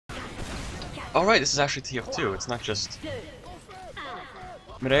Alright, this is actually TF2, it's not just...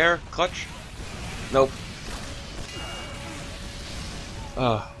 Midair, clutch? Nope.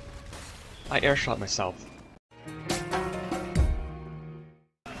 I airshot myself.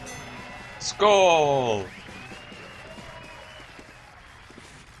 Skull!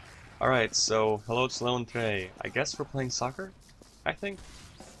 Alright, so, hello, it's Lone Trey. I guess we're playing soccer? I think?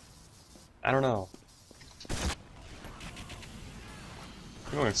 I don't know.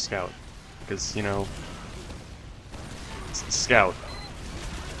 I'm going to Scout. Because, you know... It's Scout.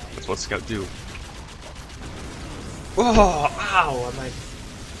 That's what Scout do. Whoa! Ow! On my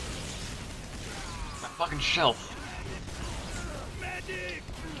fucking shelf.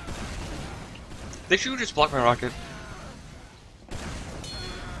 They should just block my rocket.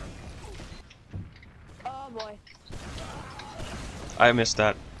 Oh boy. I missed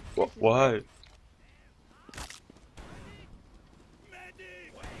that. What?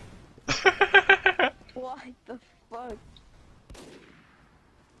 What the fuck?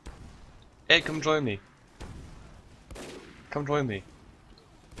 Hey, come join me. Come join me.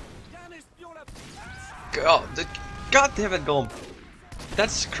 God damn it, Golem.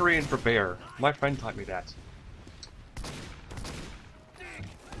 That's Korean for bear. My friend taught me that.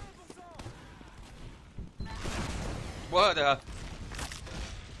 What,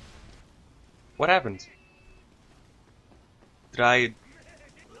 What happened? Did I...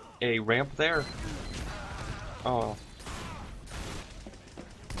 a ramp there? Oh.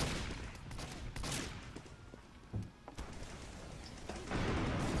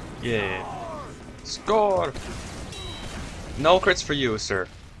 Yeah. Score! No crits for you, sir.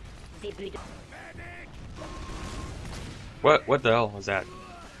 What the hell was that?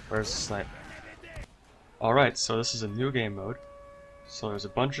 Where's the snipe? Alright, so this is a new game mode. So there's a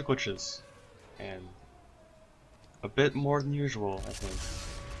bunch of glitches. And a bit more than usual, I think.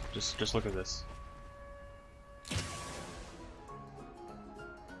 Just look at this.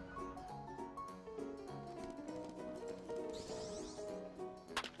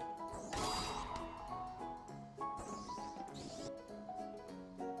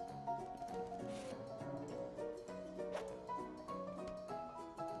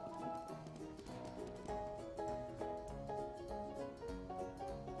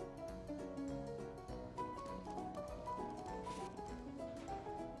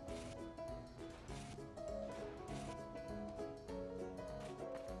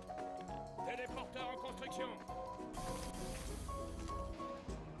 Téléporteur en construction.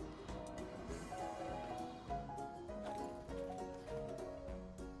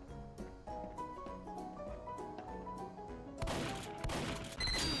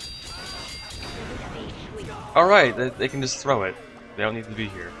 Alright, they can just throw it. They don't need to be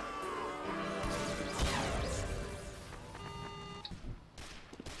here.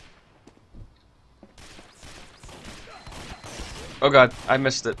 Oh god, I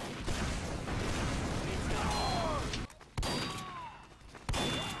missed it.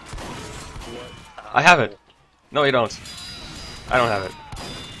 I have it. No, you don't. I don't have it.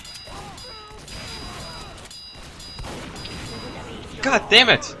 God damn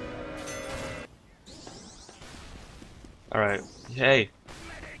it! Alright. Hey.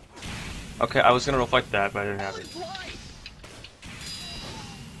 Okay, I was gonna reflect that, but I didn't have it.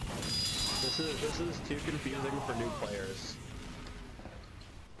 This is too confusing for new players.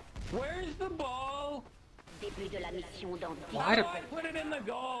 Where's the ball? Why do... Put it in the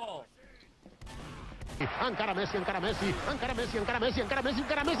goal. Encara Messi, encara Messi, encara Messi, encara Messi, encara Messi,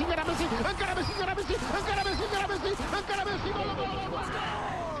 encara Messi, encara Messi, encara Messi, encara Messi, encara Messi, encara Messi, encara Messi, gol, gol, gol, gol.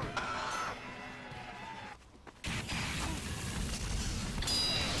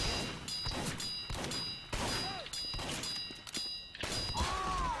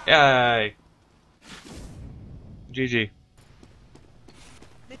 Yay! GG.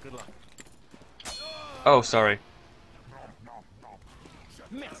 Good luck. Oh, sorry.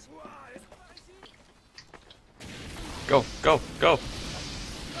 Go, go, go!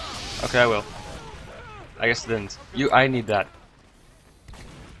 Okay, I will. I guess it didn't. I need that.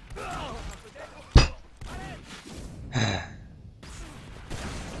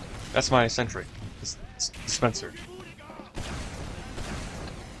 That's my sentry. Dispenser.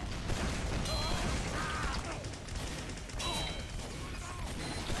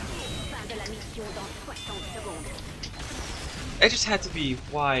 It just had to be.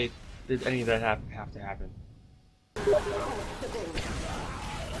 Why did any of that have to happen?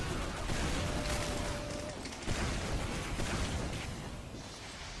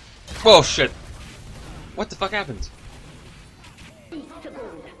 Whoa, shit! What the fuck happened?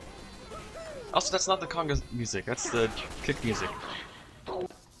 Also, that's not the conga music, that's the kick music.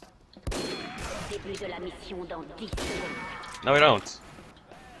 Début de la mission dans 10 secondes. No, we don't.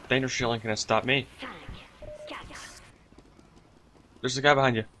 Danger shield ain't gonna stop me. 5, 4, There's a guy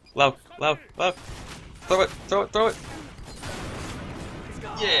behind you. Low, low, low. Throw it, throw it, throw it.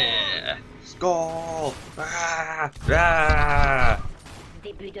 Yeah! Goal! Ah! Ah!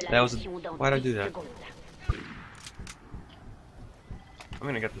 début de la That was. mission dans Why'd I 10 do that? secondes. I'm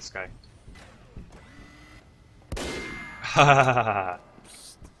gonna get this guy. Ha ha ha ha!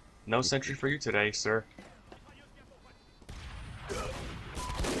 No sentry for you today, sir.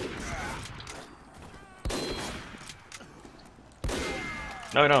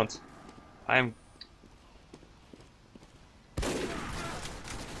 No, I don't. I'm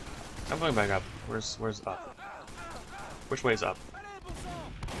going back up. Where's up? Which way is up?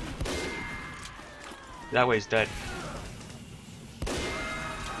 That way's dead.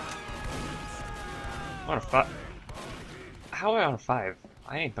 On a 5. How am I on a 5?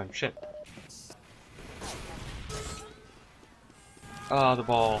 I ain't done shit. Oh, the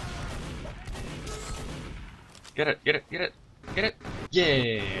ball. Get it, get it, get it, get it.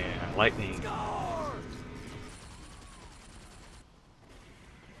 Yeah, lightning.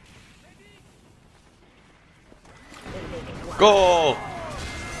 Goal!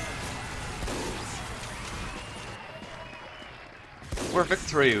 We're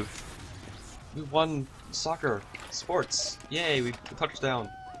victory. We won soccer, sports. Yay, we touchdown.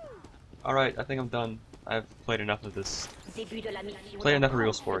 Alright, I think I'm done. I've played enough of this. Début de la mission Played dans enough of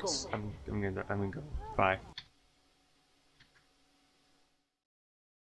real 30 sports. secondes. I'm gonna go. Bye.